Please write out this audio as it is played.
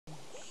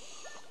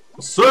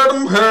Set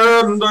 'em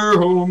hand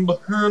home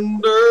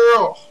behind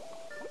there.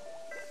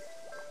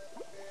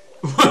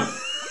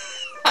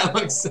 That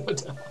looks so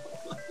dumb.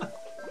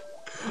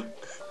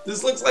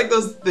 This looks like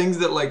those things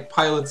that like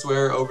pilots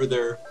wear over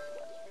their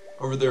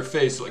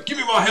face. Like, give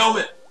me my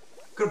helmet.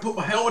 I'm gonna put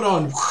my helmet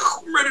on.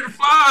 I'm ready to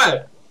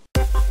fly.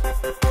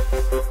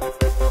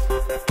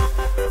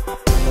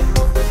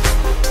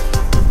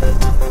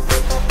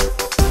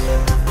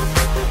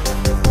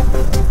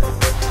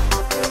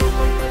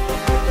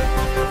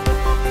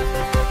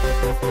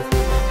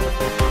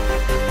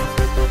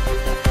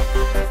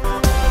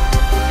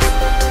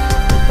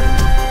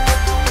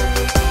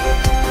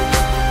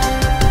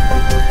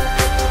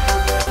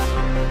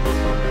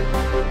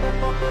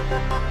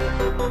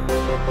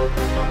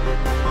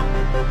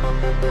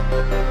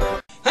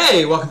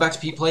 Hey, welcome back to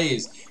Pete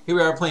Plays. Here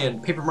we are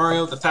playing Paper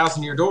Mario: The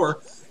 1,000-Year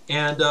Door,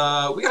 and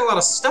we got a lot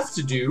of stuff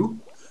to do,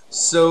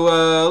 so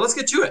let's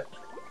get to it.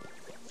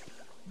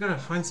 We gotta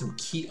find some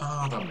key.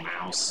 Oh, the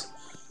mouse.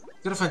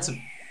 We gotta find some.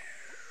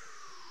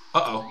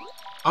 Uh-oh.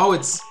 Oh,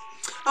 it's.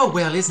 Oh,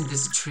 well, isn't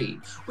this a treat?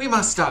 We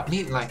must stop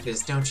meeting like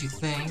this, don't you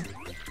think?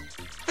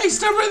 Hey,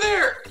 stop right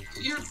there!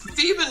 You're a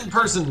thieving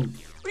person.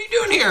 What are you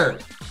doing here?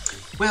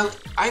 Well,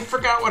 I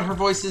forgot what her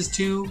voice is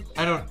too.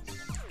 I don't.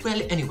 Well,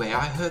 anyway,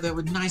 I heard there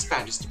were nice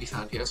badges to be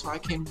found here, so I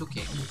came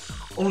looking.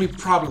 Only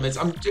problem is,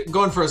 I'm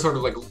going for a sort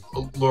of like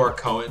Laura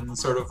Cohen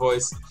sort of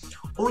voice.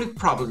 Only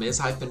problem is,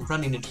 I've been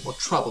running into more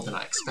trouble than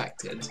I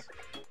expected.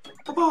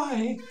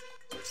 Bye-bye.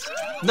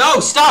 No,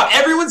 stop!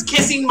 Everyone's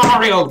kissing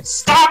Mario!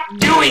 Stop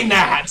doing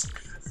that!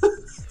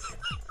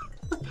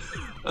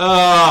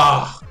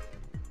 Not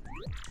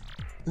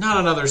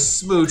another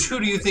smooch. Who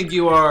do you think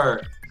you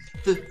are?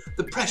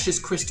 The precious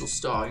crystal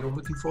star you're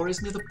looking for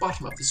is near the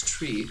bottom of this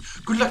tree.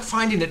 Good luck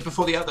finding it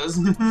before the others.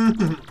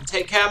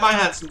 Take care, my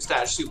handsome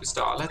stash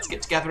superstar. Let's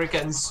get together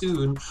again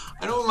soon.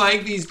 I don't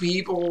like these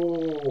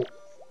people.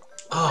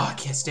 Oh, I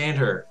can't stand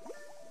her.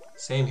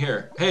 Same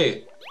here.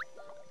 Hey.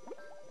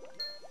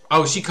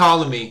 Oh, she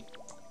calling me.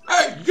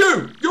 Hey,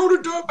 you! You're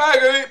the dirtbag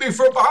who hit me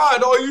from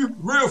behind, are you?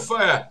 Real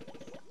fair.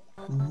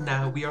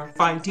 Now we are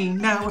fighting,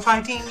 now we're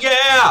fighting,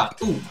 yeah!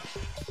 Ooh.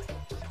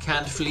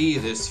 Can't flee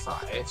this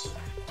fight.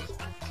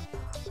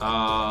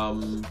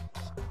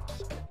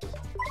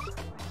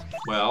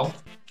 Well,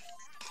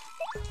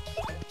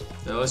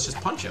 let's just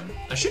punch him.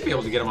 I should be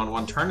able to get him on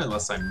one turn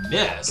unless I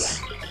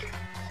miss.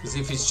 Because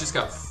if he's just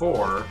got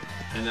 4,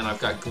 and then I've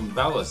got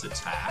Goombella's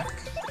attack,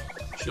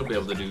 she'll be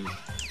able to do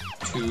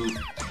 2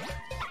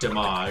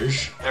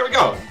 damage. There we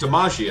go,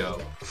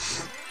 Damaggio.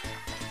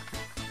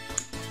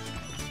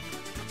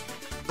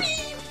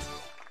 Beep.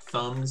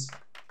 Thumbs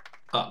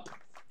up.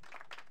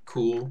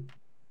 Cool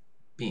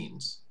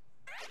beans.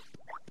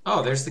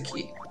 Oh, there's the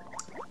key.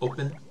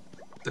 Open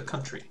the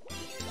country.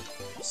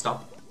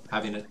 Stop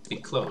having it be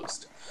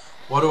closed.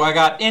 What do I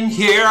got in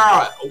here?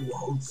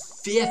 Oh,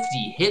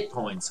 50 hit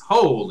points.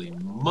 Holy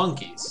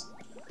monkeys.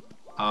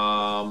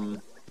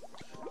 Alright,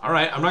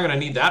 I'm not gonna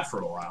need that for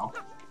a while.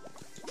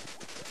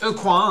 Oh,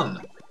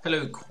 Quan.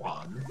 Hello,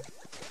 Quan.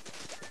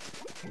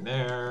 Nothing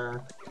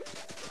there.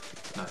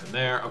 Nothing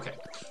there. Okay.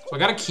 So I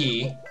got a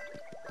key.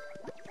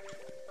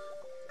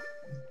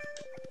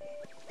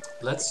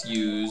 Let's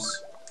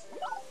use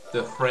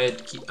the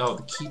red key. Oh,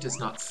 the key does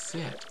not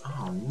fit.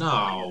 Oh,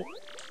 no.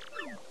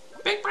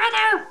 Big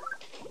brother!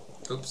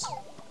 Oops.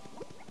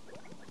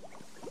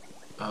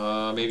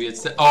 Maybe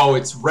it's the... Oh,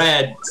 it's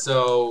red,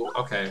 so...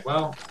 Okay,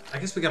 well, I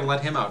guess we gotta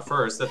let him out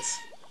first. That's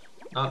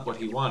not what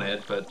he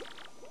wanted, but...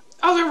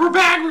 Oh, there, we're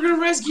back! We're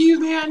gonna rescue you,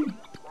 man!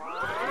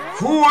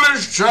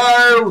 Foolish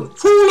child!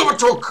 Fool of a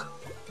took!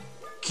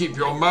 Keep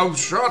your mouth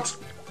shut!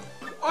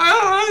 I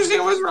don't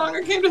understand what's wrong.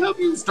 I came to help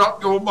you.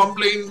 Stop your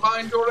mumbling.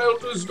 Mind your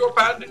elders, your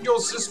band, and your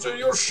sister.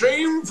 You're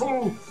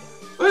shameful.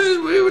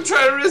 We would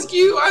try to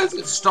rescue you. I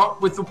said stop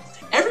with the...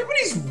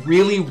 Everybody's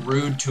really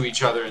rude to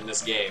each other in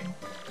this game.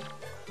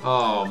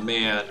 Oh,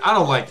 man. I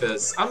don't like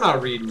this. I'm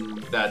not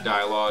reading that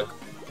dialogue.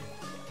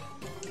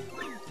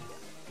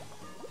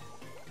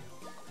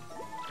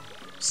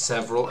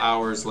 Several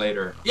hours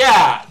later.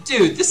 Yeah,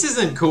 dude, this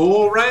isn't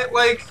cool, right?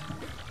 Like...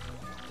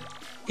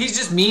 He's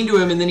just mean to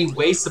him, and then he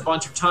wastes a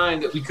bunch of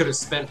time that we could have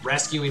spent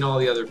rescuing all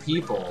the other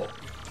people.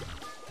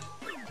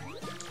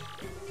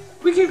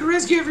 We can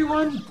rescue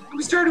everyone!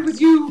 We started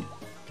with you!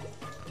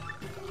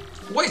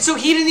 Wait, so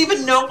he didn't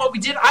even know what we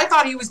did? I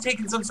thought he was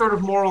taking some sort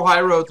of moral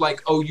high road,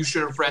 like, oh, you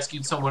should have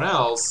rescued someone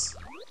else.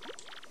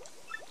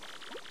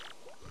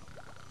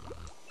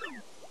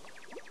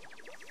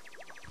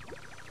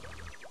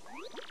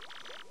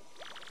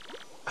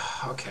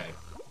 Okay.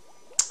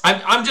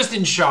 I'm just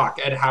in shock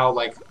at how,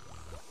 like...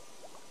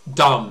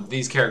 dumb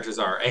these characters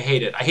are. I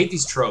hate it. I hate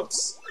these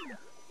tropes.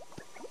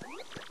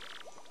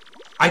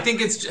 I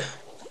think it's just,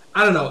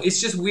 I don't know,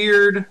 it's just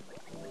weird,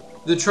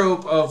 the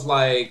trope of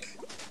like,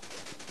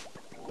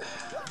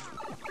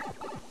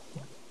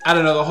 I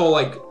don't know, the whole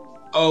like,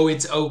 oh,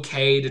 it's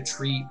okay to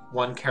treat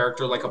one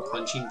character like a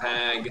punching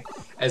bag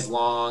as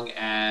long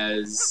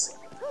as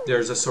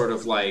there's a sort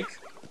of like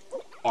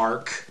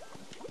arc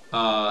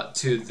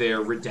to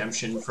their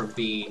redemption from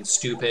being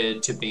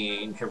stupid to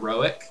being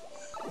heroic.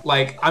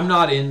 Like, I'm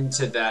not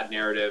into that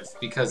narrative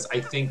because I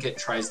think it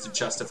tries to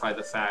justify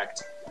the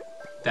fact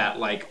that,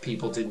 like,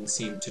 people didn't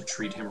seem to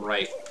treat him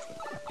right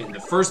in the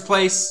first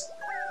place.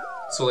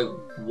 So, like,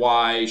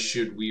 why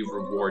should we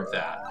reward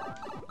that?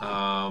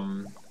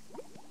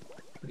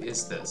 What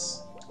is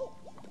this?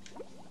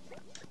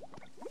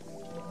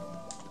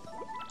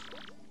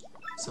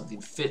 Something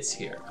fits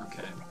here.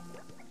 Okay.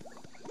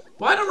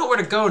 Well, I don't know where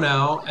to go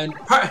now, and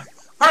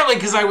partly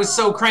because I was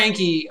so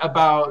cranky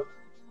about...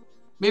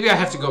 Maybe I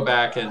have to go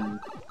back and...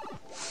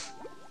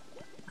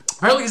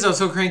 Partly because I was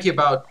so cranky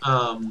about,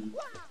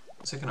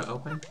 is it gonna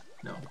open?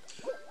 No.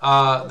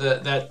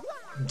 That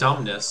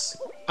dumbness.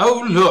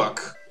 Oh,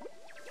 look!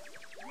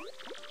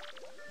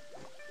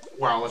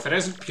 Well, if it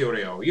isn't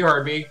Purio, you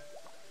heard me.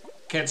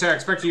 Can't say I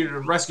expected you to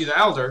rescue the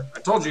Elder.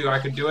 I told you I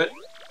could do it.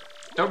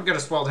 Don't get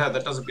a swelled head,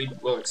 that doesn't mean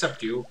we'll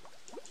accept you.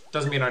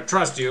 Doesn't mean I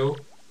trust you.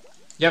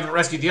 You haven't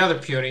rescued the other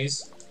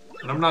punies.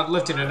 And I'm not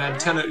lifting an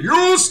antenna.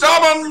 You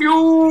stubborn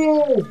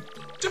you!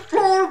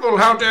 Deplorable!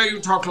 How dare you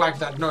talk like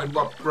that, knowing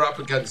what we're up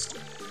against?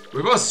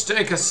 We must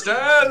take a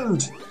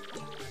stand!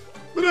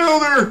 But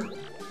Elder!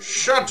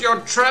 Shut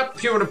your trap,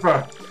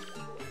 Puniper!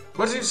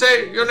 What did you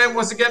say your name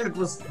was again? It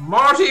was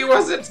Marty,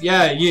 was it?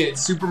 Yeah,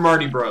 it's Super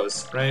Marty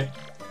Bros, right?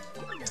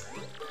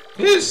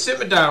 Here,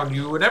 simmer down,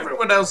 you, and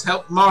everyone else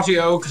help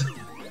Marty-o.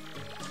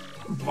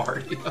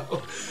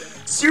 Mario.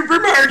 Super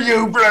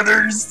Mario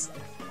Brothers!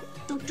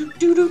 We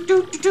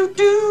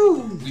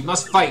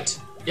must fight.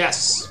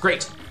 Yes,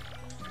 great.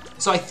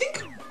 So I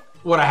think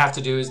what I have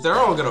to do is they're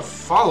all gonna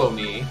follow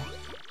me.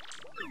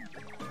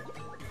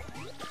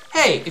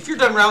 Hey, if you're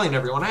done rallying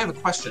everyone, I have a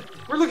question.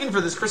 We're looking for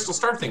this crystal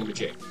star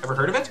thingamajig. Ever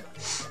heard of it?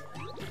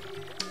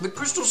 The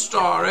crystal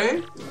star,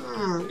 eh?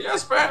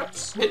 Yes,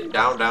 perhaps. Hidden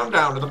down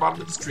to the bottom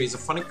of this tree is a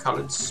funny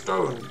colored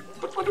stone.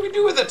 But what do we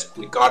do with it?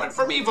 We guard it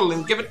from evil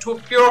and give it to a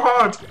pure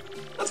heart.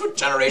 That's what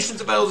generations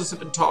of elders have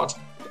been taught.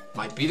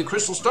 Might be the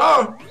crystal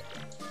star.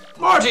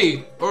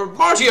 Marty, or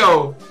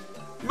Martio,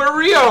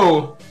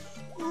 Mario,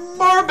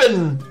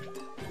 Marvin,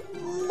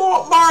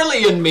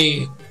 Marley and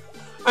me.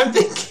 I'm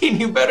thinking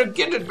you better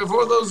get it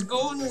before those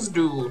goons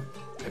do.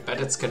 I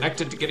bet it's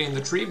connected to getting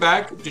the tree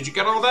back. Did you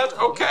get all that?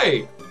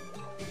 Okay.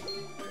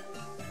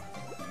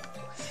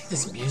 I think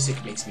this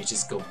music makes me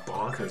just go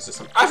bonkers or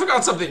something. I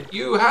forgot something.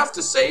 You have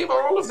to save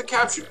all of the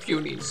captured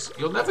punies.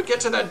 You'll never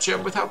get to that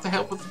gem without the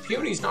help of the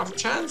punies. Not a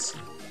chance.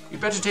 You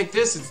better take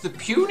this. It's the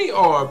puny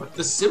orb,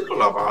 the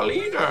symbol of our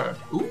leader.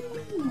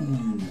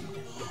 Ooh.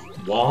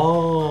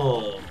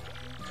 Wow.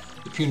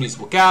 The punies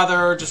will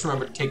gather. Just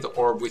remember to take the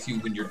orb with you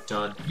when you're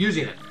done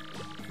using it.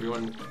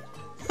 Everyone.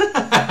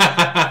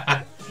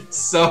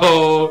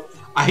 So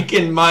I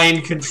can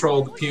mind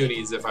control the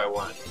punies if I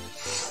want.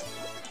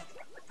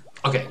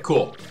 Okay,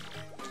 cool.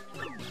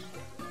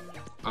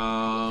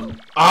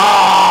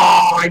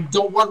 I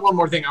don't want one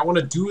more thing. I want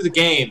to do the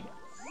game.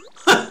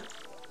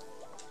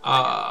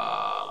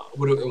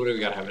 What do we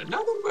gotta have it? Now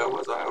that where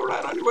was I?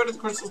 Alright, on your way to the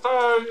crystal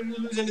star. If you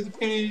lose any of the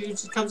punies, you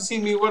just come to see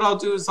me. What I'll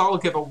do is I'll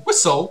give a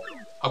whistle.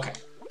 Okay.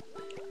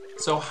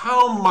 So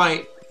how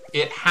might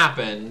it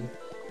happen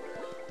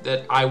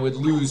that I would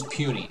lose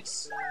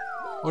punies?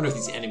 I wonder if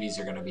these enemies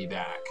are gonna be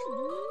back.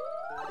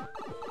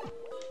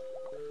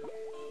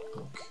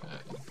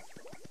 Okay.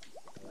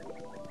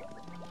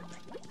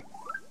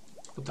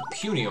 Put the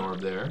puny orb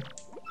there.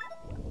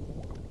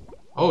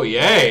 Oh,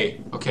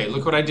 yay! Okay,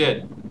 look what I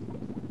did.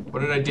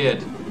 What did I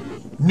did?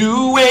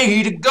 New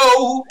way to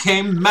go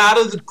came out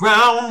of the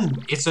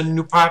ground. It's a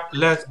new pipe,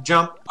 let's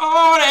jump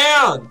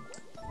on in.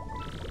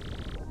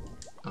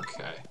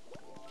 Okay.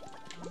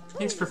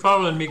 Thanks for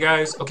following me,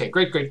 guys. Okay,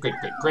 great.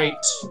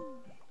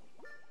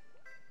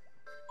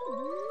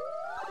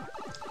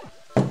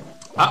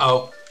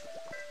 Uh-oh.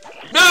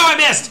 No, I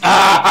missed!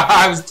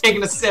 I was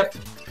taking a sip.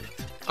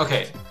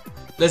 Okay,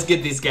 let's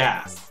get these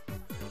guys.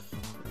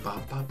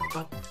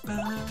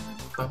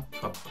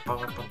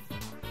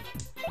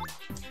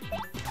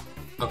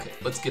 Okay,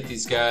 let's get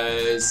these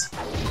guys.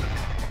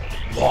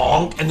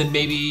 Bonk, and then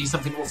maybe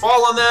something will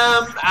fall on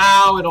them.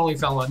 Ow, it only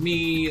fell on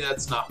me.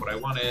 That's not what I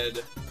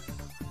wanted.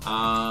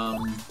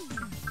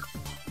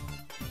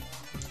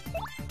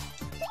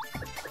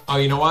 Oh,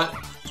 you know what?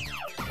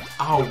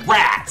 Oh,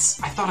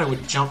 rats! I thought I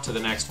would jump to the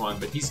next one,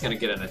 but he's gonna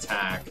get an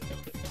attack.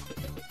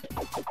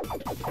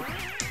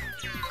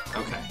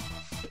 Okay.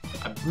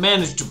 I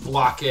managed to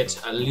block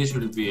it a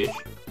little bit.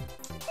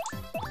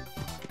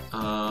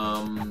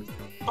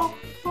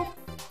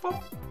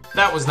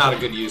 That was not a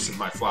good use of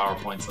my flower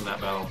points in that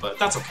battle, but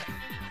that's okay.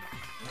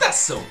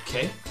 That's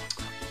okay.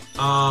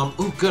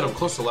 Ooh, good, I'm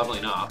close to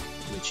leveling up,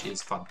 which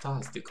is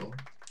fantastical.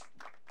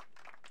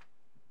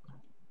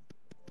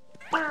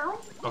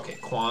 Okay,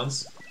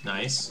 Quans.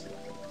 Nice.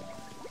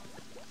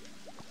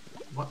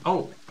 What?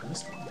 Oh, I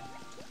missed one.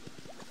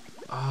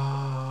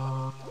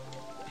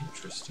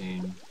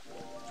 Interesting.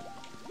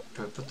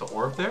 Do I put the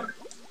orb there?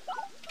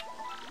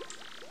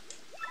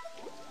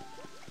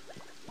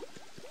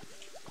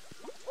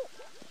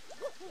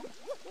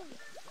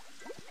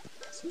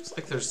 Seems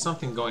Looks like there's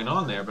something going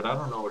on there, but I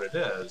don't know what it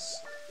is.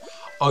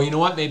 Oh, you know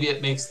what? Maybe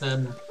it makes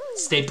them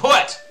stay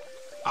put!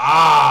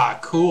 Ah,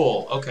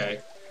 cool. Okay.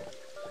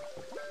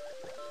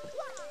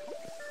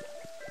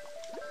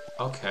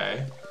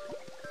 Okay.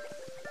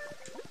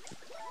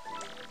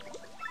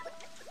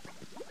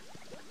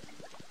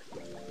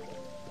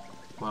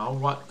 Well,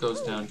 what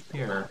goes down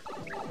here?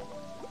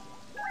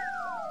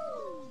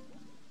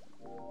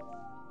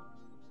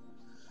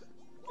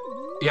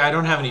 Yeah, I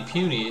don't have any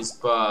punies,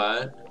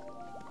 but...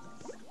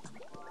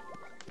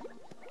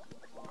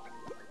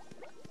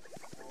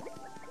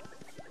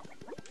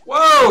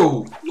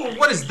 Whoa!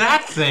 What is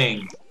that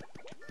thing?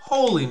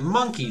 Holy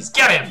monkeys,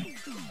 get him!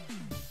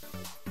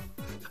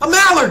 A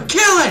mallard,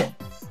 kill it!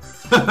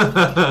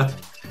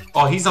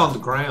 Oh, he's on the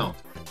ground.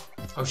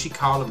 Oh, she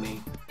calling me.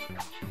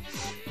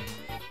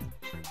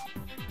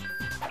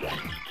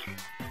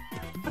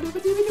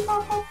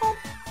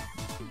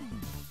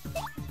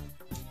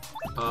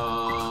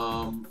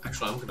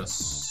 Actually, I'm gonna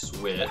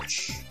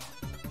switch.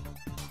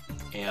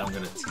 And I'm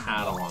gonna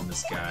tattle on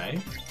this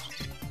guy.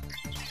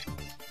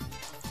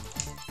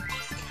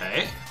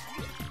 Okay.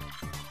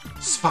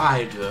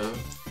 Spider.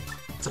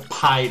 It's a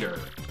pider.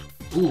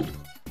 Ooh.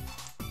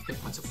 Hit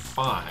points of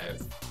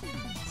 5.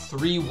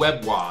 3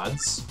 web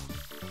wads.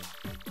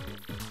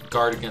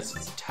 Guard against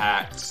its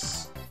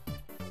attacks.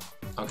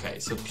 Okay,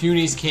 so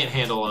punies can't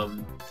handle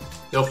them.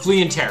 They'll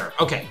flee in terror.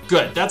 Okay,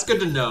 good. That's good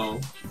to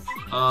know.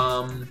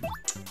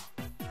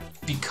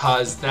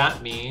 Because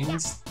that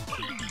means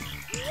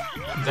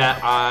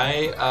that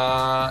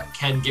I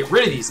can get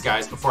rid of these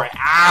guys before I...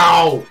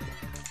 Ow!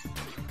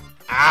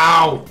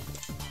 Ow!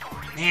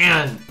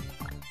 Man!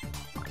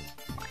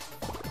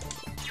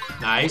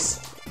 Nice.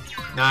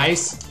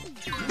 Nice.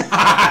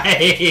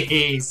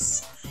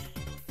 Nice!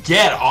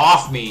 Get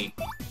off me!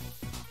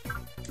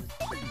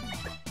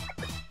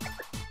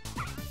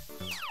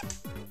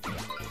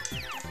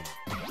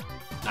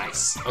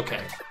 Nice.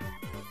 Okay.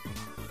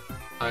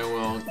 I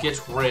will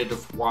get rid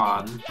of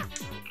one.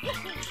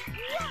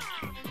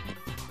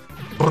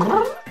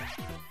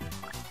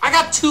 I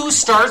got 2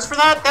 stars for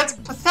that? That's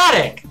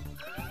pathetic!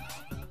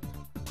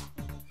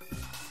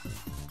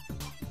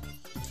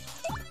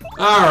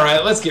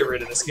 Alright, let's get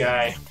rid of this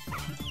guy.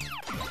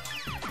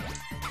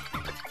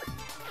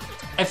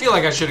 I feel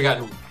like I should have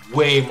gotten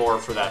way more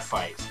for that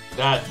fight.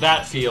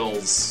 That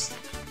feels...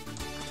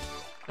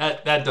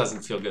 That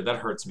doesn't feel good. That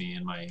hurts me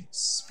in my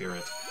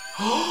spirit.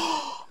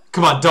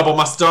 Come on, double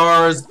my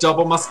stars,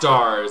 double my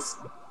stars.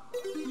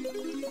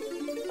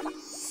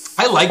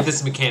 I like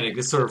this mechanic,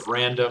 this sort of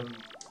random...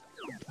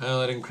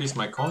 Well, it increased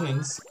my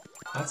coins.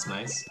 That's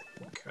nice.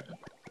 Okay.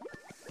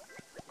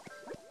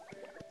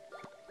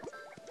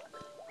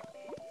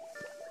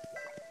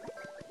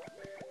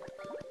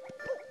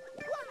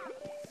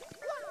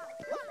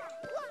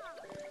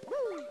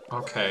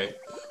 Okay.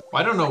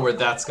 Well, I don't know where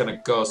that's gonna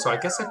go, so I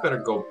guess I better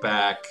go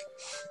back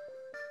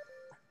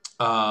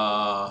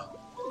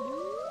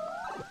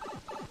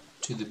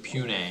to the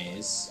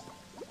Punays.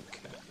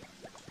 Okay.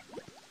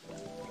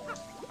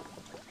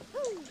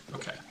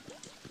 Okay.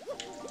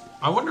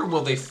 I wonder,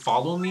 will they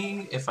follow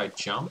me if I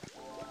jump?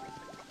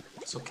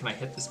 So can I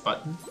hit this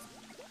button?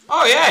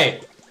 Oh,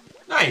 yay!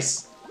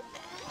 Nice!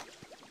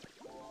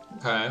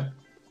 Okay.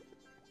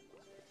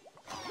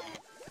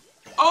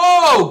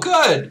 Oh,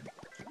 good!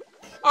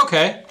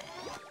 Okay.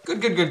 Good,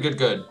 good, good, good,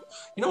 good.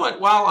 You know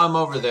what? While I'm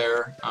over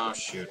there... Oh,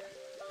 shoot.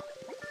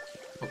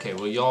 Okay,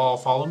 will y'all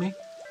follow me?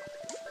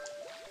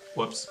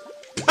 Whoops.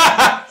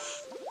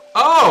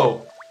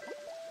 Oh!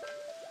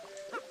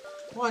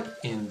 What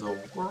in the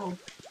world?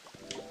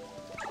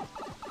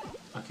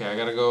 Okay, I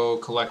gotta go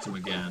collect him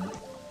again.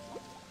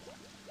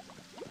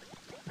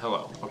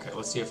 Hello. Okay,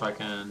 let's see if I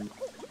can...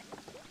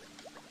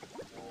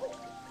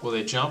 Will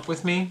they jump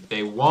with me?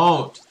 They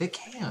won't. They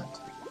can't.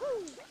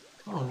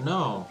 Oh,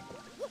 no.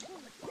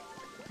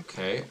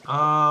 Okay,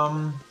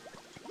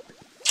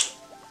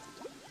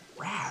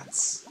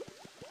 rats.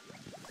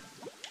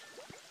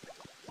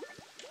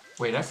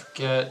 Wait, I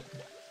forget.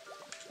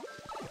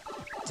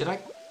 Did I?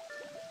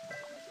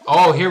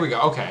 Oh, here we go.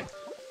 Okay.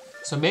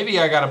 So maybe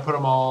I gotta put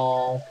them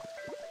all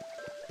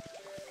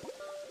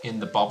in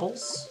the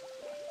bubbles?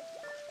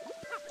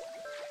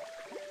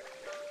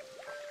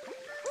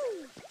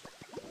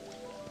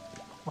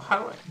 Well, how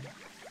do I...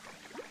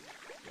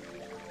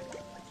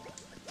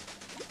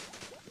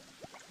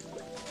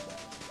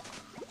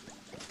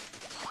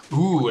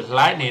 Ooh,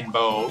 lightning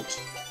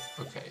bolt.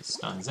 Okay,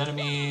 stuns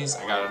enemies.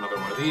 I got another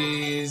one of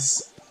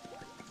these.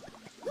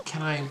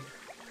 Can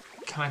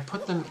I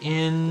put them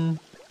in?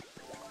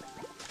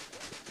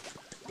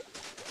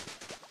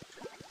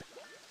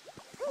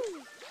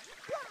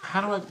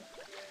 How do I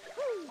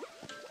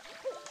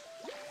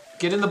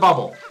get in the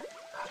bubble?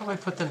 How do I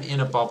put them in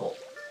a bubble?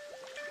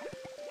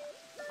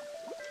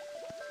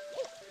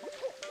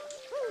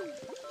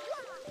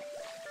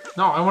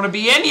 No, I want to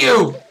be in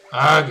you.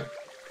 Ugh.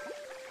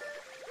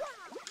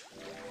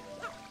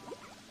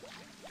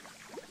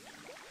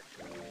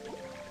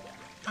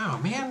 Oh,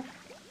 man.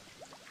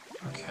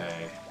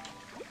 Okay.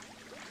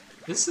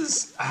 This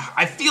is...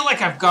 I feel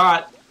like I've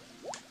got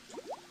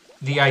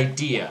the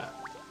idea.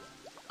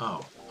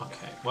 Oh,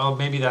 okay. Well,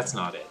 maybe that's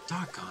not it.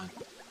 Doggone.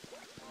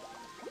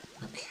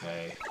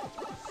 Okay.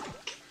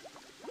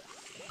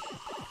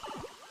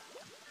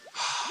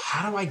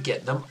 How do I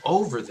get them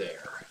over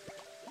there?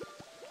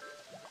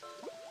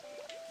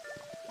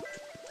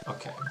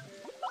 Okay.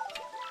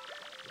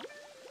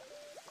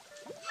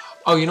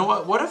 Oh, you know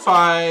what? What if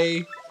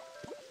I...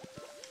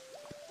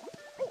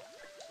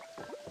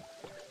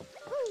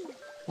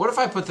 What if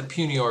I put the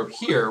puny orb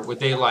here? Would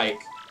they, like,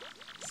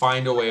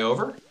 find a way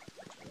over?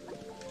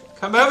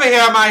 Come over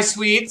here, my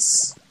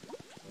sweets!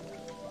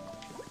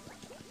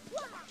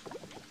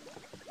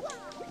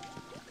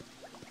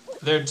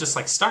 They're just,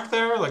 like, stuck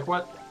there? Like,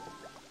 what?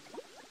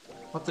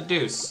 What the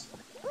deuce?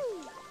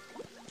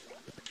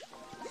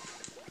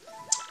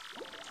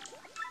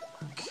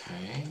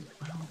 Okay,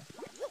 well...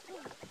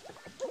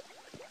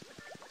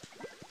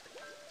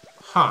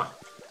 Huh.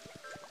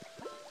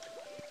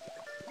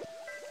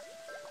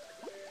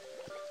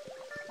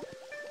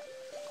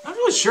 I'm not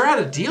really sure how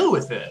to deal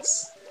with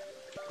this.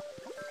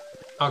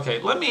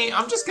 Okay,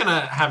 I'm just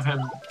gonna have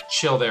him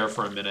chill there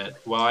for a minute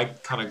while I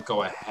kind of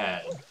go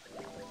ahead.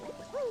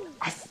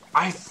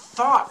 I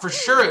thought for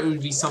sure it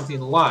would be something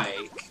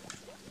like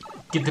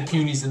get the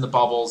punies in the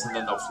bubbles and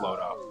then they'll float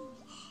up.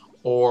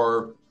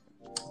 Or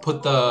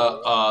put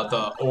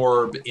the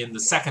orb in the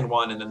second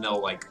one and then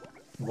they'll like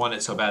want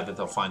it so bad that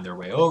they'll find their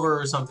way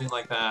over or something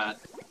like that.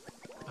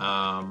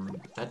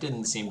 That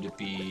didn't seem to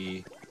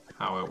be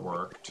how it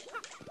worked.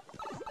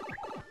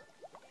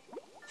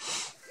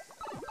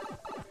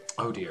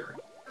 Oh dear.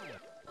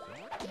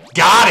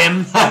 Got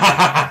him!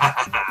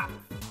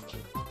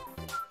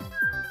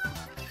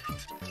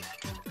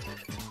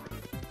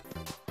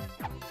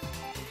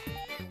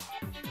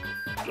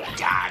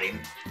 Got him.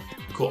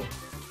 Cool.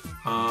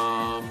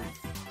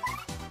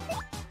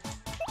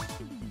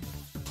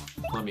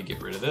 Let me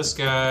get rid of this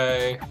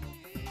guy.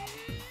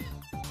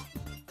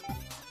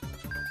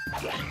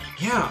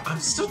 Yeah, I'm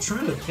still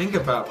trying to think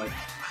about, like,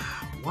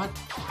 what...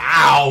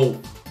 Ow!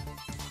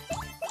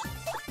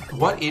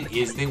 What it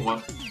is they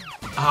want...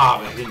 Ah,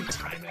 but I didn't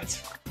time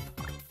it.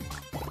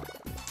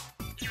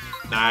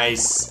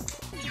 Nice.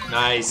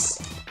 Nice.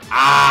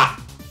 Ah!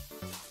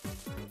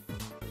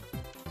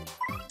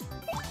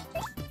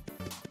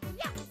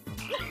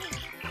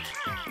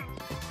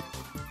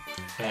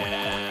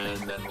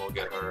 And then we'll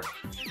get her.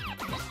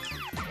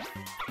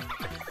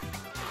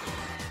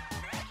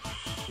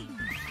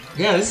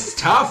 Yeah, this is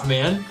tough,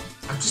 man.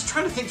 I'm just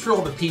trying to think through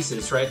all the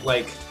pieces, right?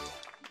 Like,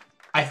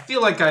 I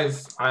feel like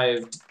I've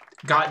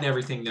gotten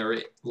everything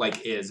there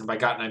like is, and by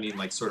gotten I mean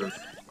like sort of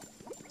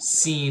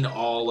seen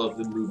all of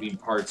the moving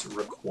parts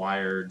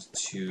required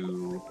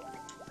to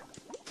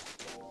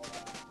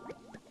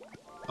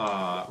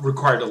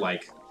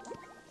like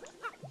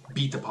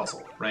beat the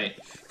puzzle, right?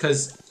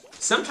 Because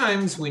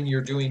sometimes when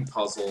you're doing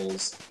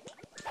puzzles,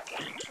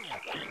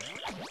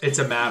 it's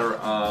a matter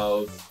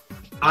of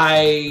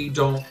I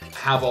don't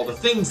have all the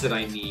things that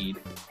I need,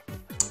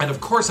 and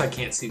of course I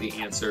can't see the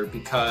answer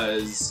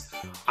because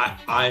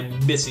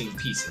I'm missing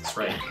pieces,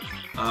 right?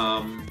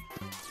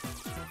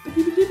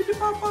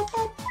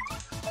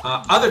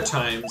 Other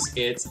times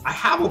it's I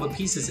have all the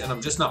pieces and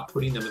I'm just not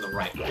putting them in the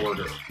right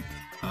order.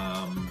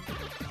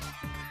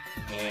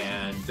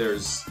 And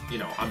there's, you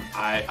know,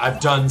 I've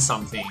done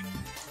something,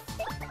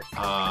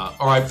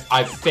 or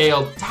I've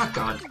failed.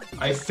 Doggone,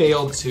 I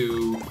failed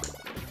to.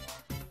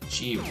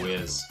 Gee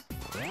whiz.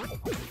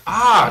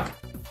 Ah!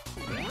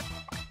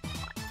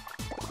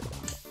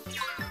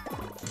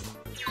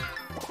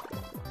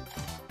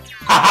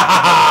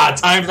 Ha!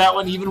 Timed that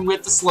one even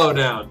with the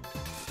slowdown.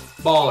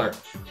 Baller.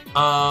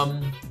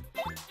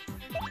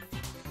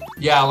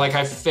 Yeah, like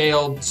I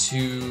failed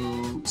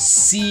to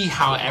see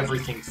how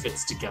everything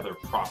fits together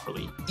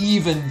properly,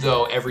 even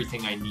though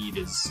everything I need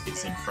is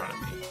in front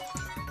of me.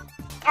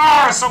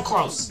 Ah, so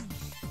close!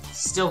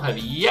 Still have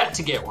yet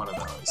to get one of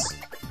those.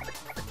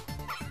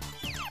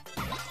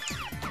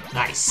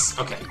 Nice.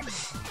 Okay.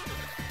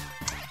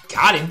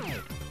 Got him.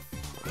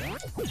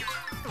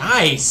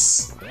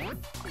 Nice.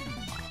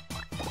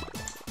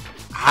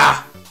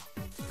 Ah.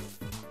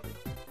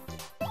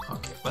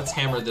 Okay, let's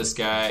hammer this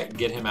guy,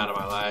 get him out of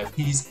my life.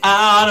 He's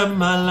out of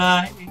my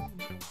life.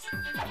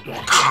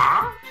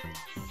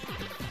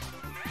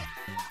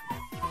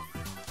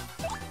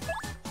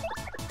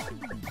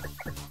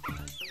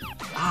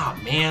 Ah,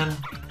 man.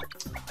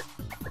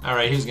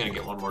 Alright, he's gonna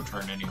get one more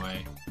turn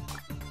anyway.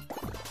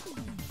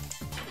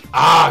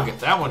 Ah,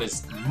 that one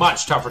is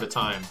much tougher to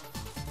time.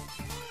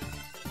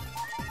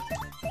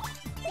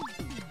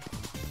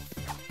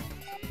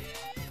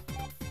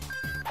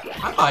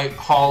 I might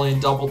haul in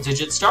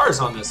double-digit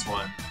stars on this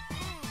one.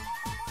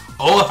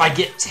 Oh, if I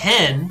get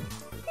 10,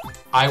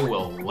 I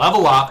will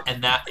level up,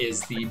 and that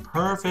is the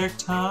perfect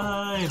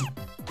time.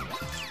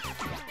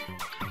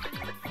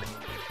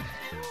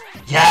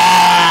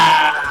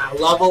 Yeah!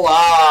 Level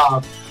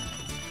up!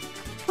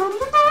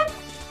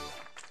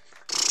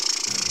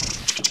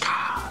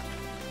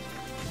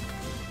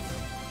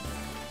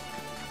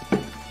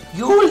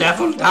 You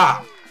leveled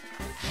up.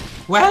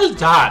 Well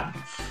done.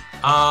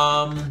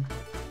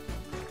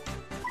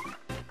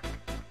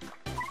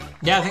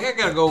 Yeah, I think I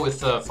gotta go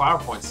with flower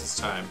points this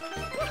time.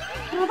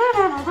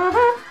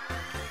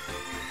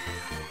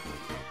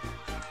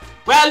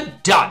 Well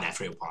done,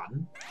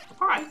 everyone.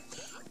 Bye.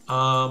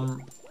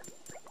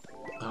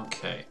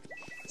 Okay.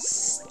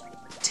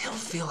 Still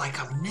feel like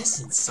I'm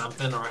missing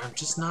something, or I'm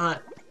just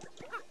not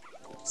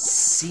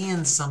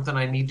seeing something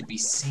I need to be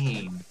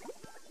seeing.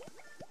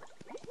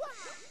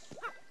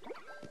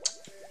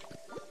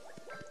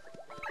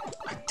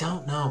 I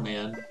don't know,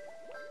 man.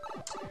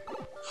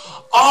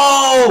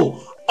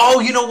 Oh! Oh,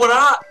 you know what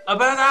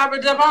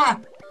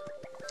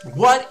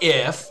what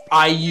if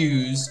I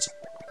used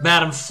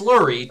Madame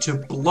Flurry to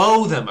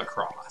blow them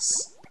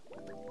across?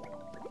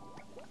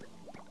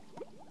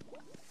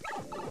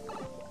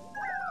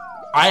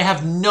 I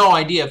have no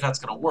idea if that's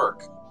gonna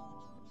work,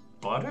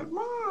 but it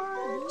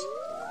might.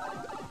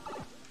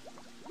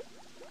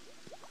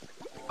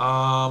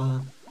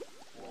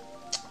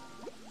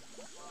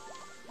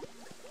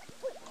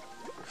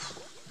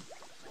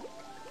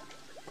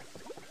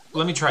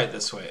 Let me try it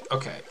this way.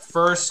 Okay,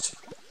 first,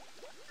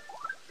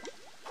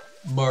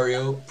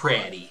 Mario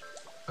Pratty.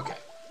 Okay.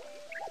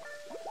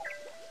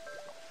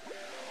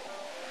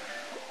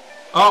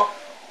 Oh,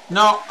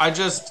 no, I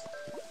just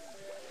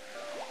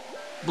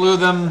blew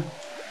them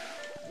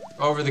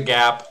over the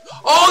gap.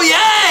 Oh,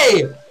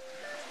 yay!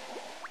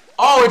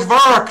 Oh, it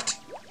worked!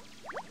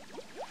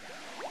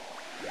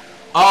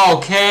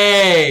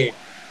 Okay.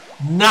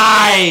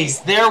 Nice!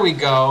 There we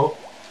go.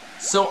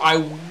 So I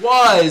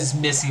was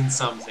missing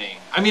something.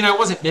 I mean, I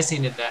wasn't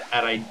missing it that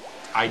I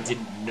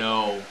didn't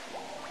know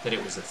that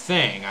it was a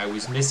thing. I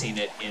was missing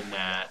it in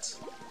that...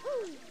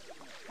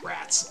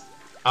 Rats.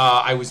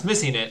 I was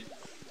missing it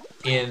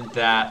in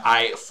that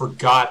I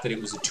forgot that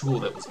it was a tool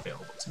that was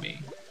available to me.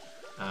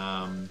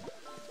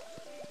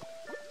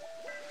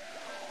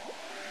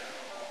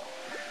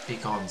 Be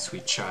gone,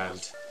 sweet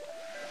child.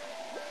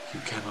 You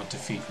cannot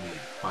defeat me.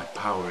 My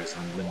power is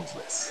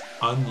unlimitless.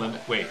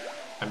 Wait,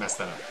 I messed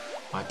that up.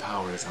 My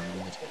power is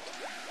unlimited.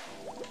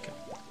 Okay.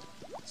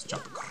 Let's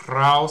jump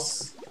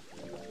across.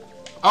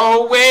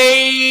 Oh,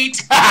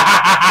 wait!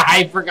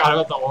 I forgot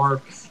about the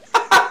orb.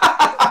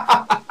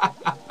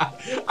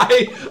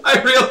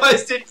 I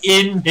realized it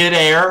in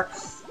midair.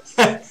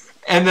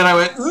 And then I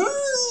went,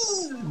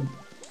 ooh.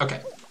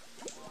 Okay.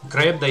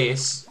 Grab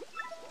this.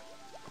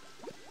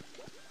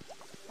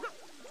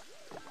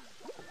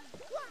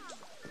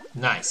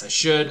 Nice.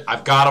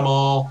 I've got them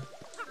all.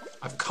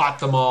 I've caught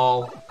them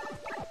all.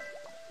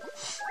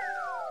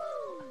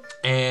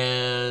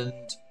 And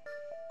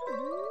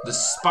the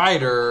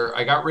spider,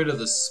 I got rid of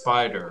the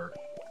spider,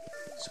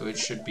 so it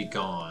should be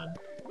gone.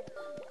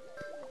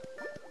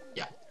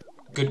 Yeah.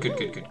 Good, good,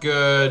 good, good,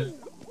 good.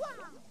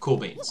 Cool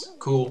beans.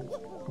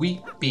 Cool.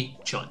 We be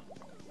chillin'.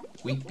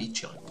 We be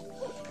chillin'.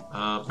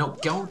 No,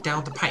 go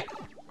down the pipe.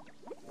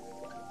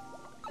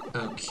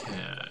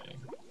 Okay.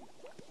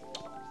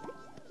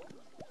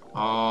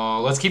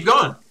 Let's keep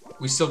going.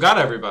 We still got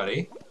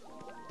everybody.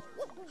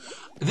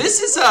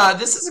 This is a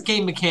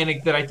game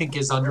mechanic that I think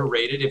is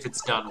underrated if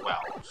it's done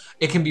well.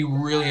 It can be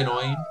really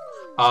annoying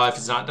if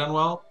it's not done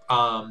well.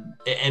 And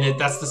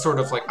that's the sort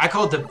of, like, I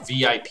call it the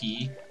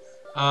VIP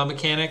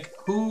mechanic.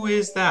 Who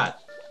is that?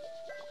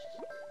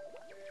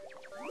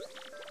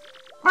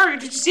 Mario,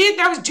 did you see it?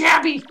 That was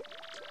Jabby.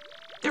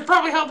 They're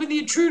probably helping the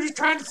intruders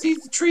trying to seize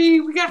the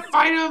tree. We gotta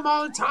fight them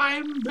all the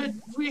time, but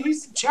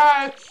he's a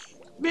child.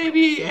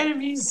 Maybe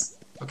enemies.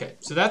 Okay,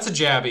 so that's a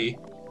Jabby.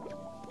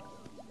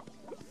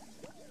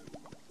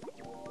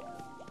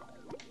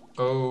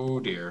 Oh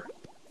dear.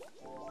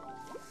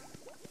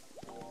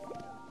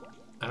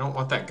 I don't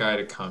want that guy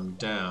to come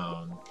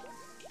down.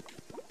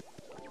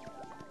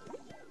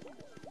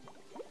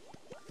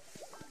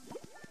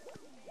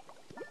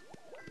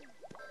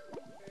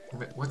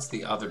 What's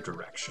the other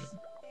direction?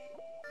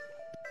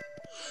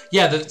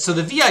 Yeah, so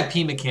the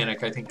VIP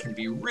mechanic I think can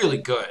be really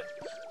good.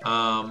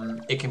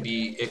 It can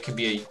be a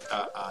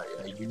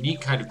unique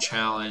kind of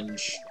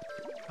challenge.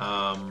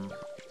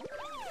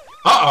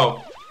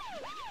 Uh-oh!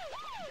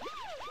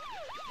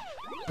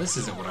 This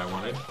isn't what I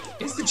wanted.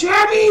 It's the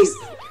Jabbies!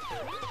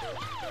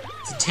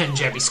 It's a 10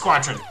 Jabby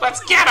squadron.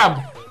 Let's get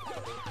them!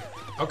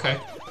 Okay.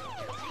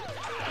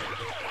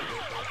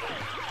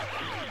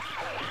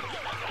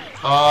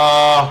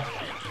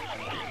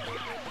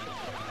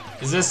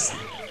 Is this...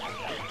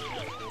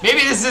 Maybe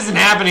this isn't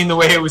happening the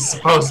way it was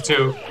supposed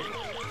to.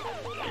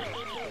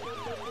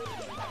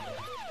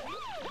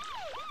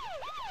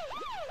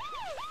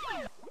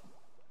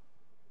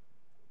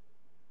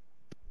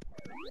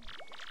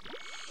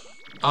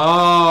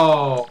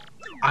 Oh,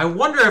 I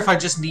wonder if I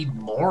just need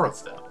more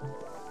of them.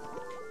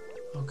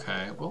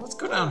 Okay, well, let's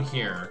go down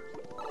here.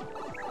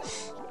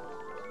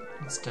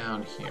 What's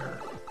down here?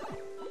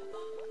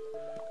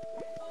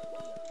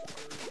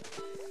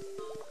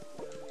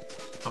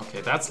 Okay,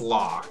 that's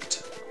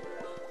locked.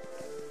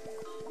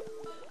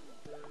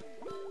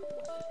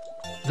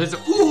 There's a...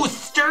 Ooh,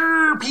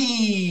 stir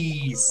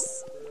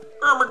piece!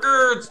 Oh my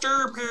god,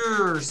 stir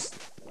piece!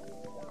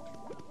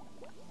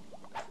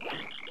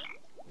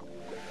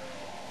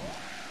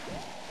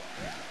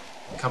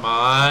 Come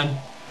on.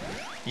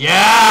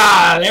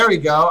 Yeah, there we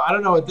go. I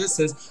don't know what this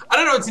is. I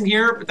don't know what's in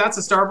here, but that's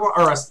a star block,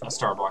 or a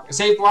star block, a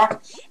save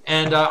block.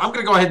 And I'm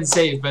gonna go ahead and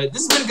save. But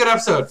this has been a good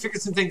episode.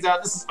 Figured some things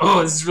out. This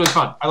is really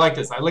fun. I like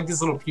this. I like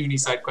this little puny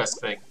side quest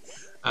thing.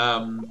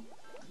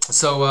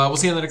 So we'll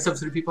see you in the next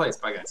episode of PETEPLAYS.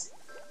 Bye, guys.